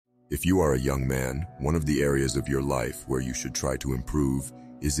If you are a young man, one of the areas of your life where you should try to improve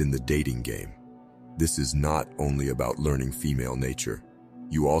is in the dating game. This is not only about learning female nature.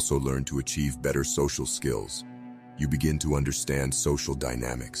 You also learn to achieve better social skills. You begin to understand social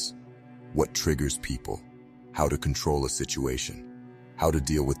dynamics, what triggers people, how to control a situation, how to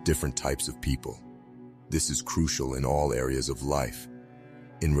deal with different types of people. This is crucial in all areas of life,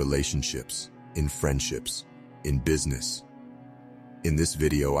 in relationships, in friendships, in business. In this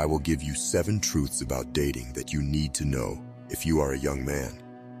video, I will give you 7 truths about dating that you need to know if you are a young man.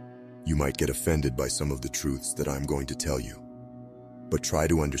 You might get offended by some of the truths that I'm going to tell you, but try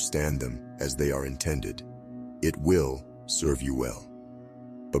to understand them as they are intended. It will serve you well.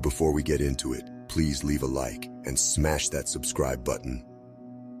 But before we get into it, please leave a like and smash that subscribe button.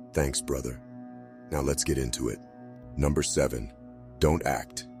 Thanks, brother. Now let's get into it. Number 7, don't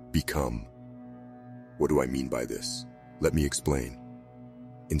act, become. What do I mean by this? Let me explain.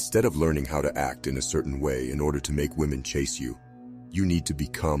 Instead of learning how to act in a certain way in order to make women chase you, you need to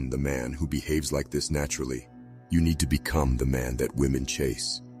become the man who behaves like this naturally. You need to become the man that women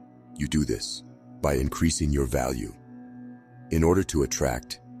chase. You do this by increasing your value. In order to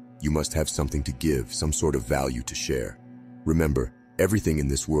attract, you must have something to give, some sort of value to share. Remember, everything in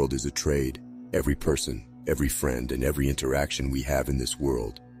this world is a trade. Every person, every friend, and every interaction we have in this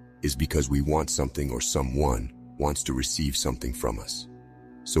world is because we want something or someone wants to receive something from us.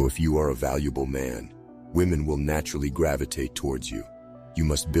 So if you are a valuable man, women will naturally gravitate towards you. You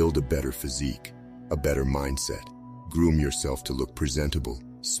must build a better physique, a better mindset, groom yourself to look presentable,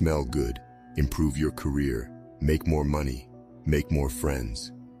 smell good, improve your career, make more money, make more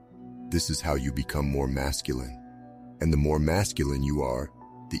friends. This is how you become more masculine. And the more masculine you are,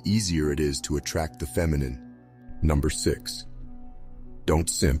 the easier it is to attract the feminine. Number 6, don't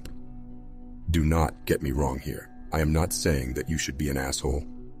simp. Do not get me wrong here. I am not saying that you should be an asshole,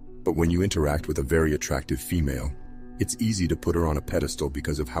 but when you interact with a very attractive female, it's easy to put her on a pedestal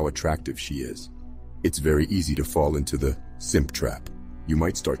because of how attractive she is. It's very easy to fall into the simp trap. You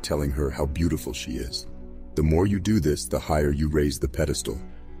might start telling her how beautiful she is. The more you do this, the higher you raise the pedestal.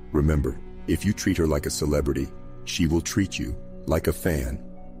 Remember, if you treat her like a celebrity, she will treat you like a fan.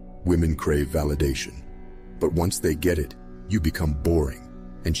 Women crave validation, but once they get it, you become boring,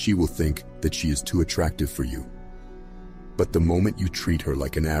 and she will think that she is too attractive for you. But the moment you treat her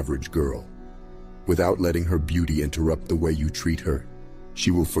like an average girl, without letting her beauty interrupt the way you treat her,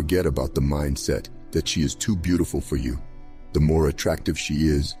 she will forget about the mindset that she is too beautiful for you. The more attractive she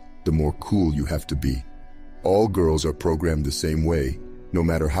is, the more cool you have to be. All girls are programmed the same way, no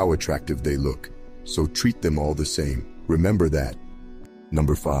matter how attractive they look, so treat them all the same. Remember that.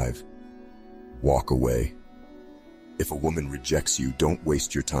 Number 5, walk away. If a woman rejects you, don't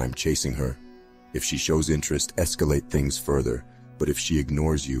waste your time chasing her. If she shows interest, escalate things further, but if she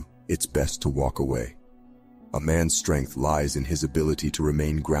ignores you, it's best to walk away. A man's strength lies in his ability to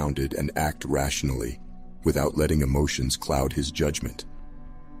remain grounded and act rationally, without letting emotions cloud his judgment.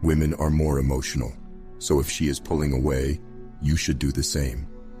 Women are more emotional, so if she is pulling away, you should do the same.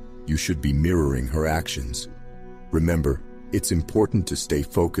 You should be mirroring her actions. Remember, it's important to stay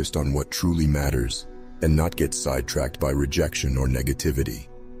focused on what truly matters and not get sidetracked by rejection or negativity.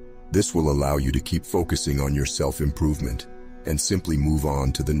 This will allow you to keep focusing on your self-improvement and simply move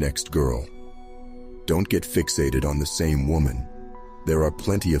on to the next girl. Don't get fixated on the same woman. There are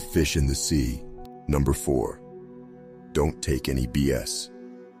plenty of fish in the sea. Number 4, don't take any BS.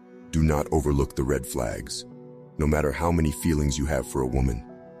 Do not overlook the red flags. No matter how many feelings you have for a woman,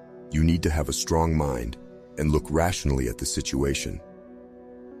 you need to have a strong mind and look rationally at the situation.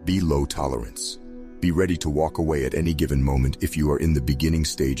 Be low tolerance. Be ready to walk away at any given moment if you are in the beginning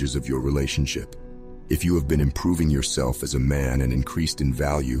stages of your relationship. If you have been improving yourself as a man and increased in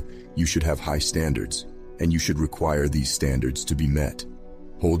value, you should have high standards, and you should require these standards to be met.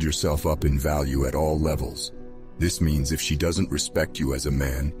 Hold yourself up in value at all levels. This means if she doesn't respect you as a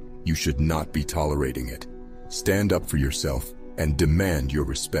man, you should not be tolerating it. Stand up for yourself and demand your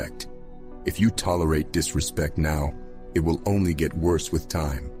respect. If you tolerate disrespect now, it will only get worse with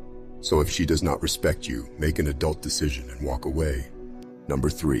time. So if she does not respect you, make an adult decision and walk away.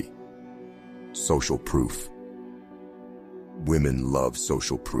 Number 3, social proof. Women love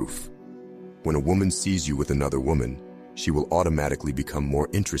social proof. When a woman sees you with another woman, she will automatically become more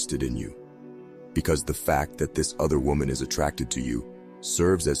interested in you, because the fact that this other woman is attracted to you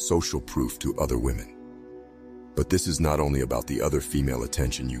serves as social proof to other women. But this is not only about the other female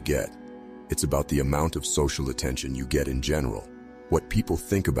attention you get, it's about the amount of social attention you get in general. What people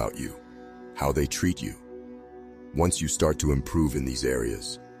think about you, how they treat you. Once you start to improve in these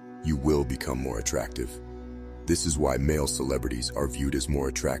areas, you will become more attractive. This is why male celebrities are viewed as more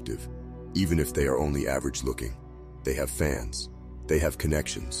attractive. Even if they are only average looking, they have fans, they have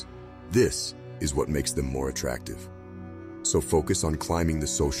connections. This is what makes them more attractive. So focus on climbing the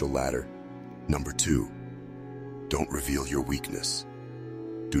social ladder. Number 2, don't reveal your weakness.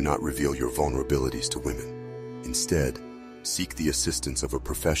 Do not reveal your vulnerabilities to women. Instead, seek the assistance of a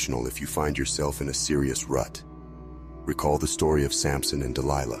professional if you find yourself in a serious rut. Recall the story of Samson and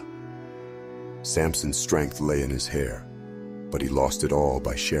Delilah. Samson's strength lay in his hair, but he lost it all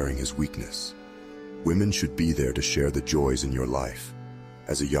by sharing his weakness. Women should be there to share the joys in your life.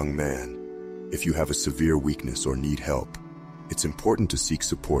 As a young man, if you have a severe weakness or need help, it's important to seek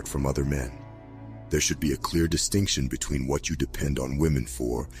support from other men. There should be a clear distinction between what you depend on women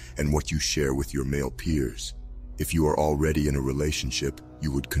for and what you share with your male peers. If you are already in a relationship,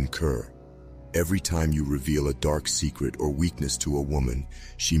 you would concur. Every time you reveal a dark secret or weakness to a woman,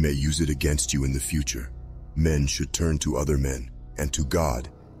 she may use it against you in the future. Men should turn to other men and to God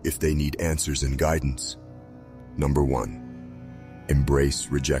if they need answers and guidance. Number 1, embrace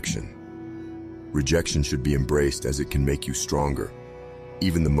rejection. Rejection should be embraced as it can make you stronger.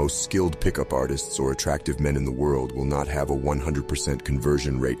 Even the most skilled pickup artists or attractive men in the world will not have a 100%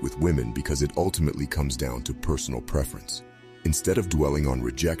 conversion rate with women because it ultimately comes down to personal preference. Instead of dwelling on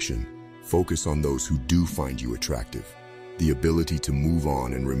rejection, focus on those who do find you attractive. The ability to move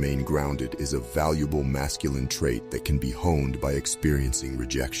on and remain grounded is a valuable masculine trait that can be honed by experiencing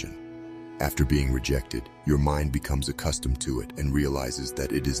rejection. After being rejected, your mind becomes accustomed to it and realizes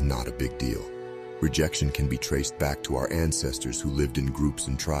that it is not a big deal. Rejection can be traced back to our ancestors who lived in groups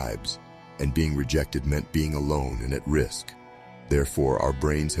and tribes, and being rejected meant being alone and at risk. Therefore, our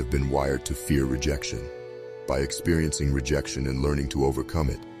brains have been wired to fear rejection. By experiencing rejection and learning to overcome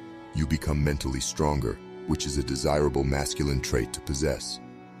it, you become mentally stronger, which is a desirable masculine trait to possess.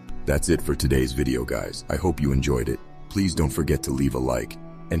 That's it for today's video, guys. I hope you enjoyed it. Please don't forget to leave a like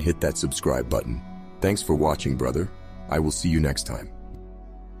and hit that subscribe button. Thanks for watching, brother. I will see you next time.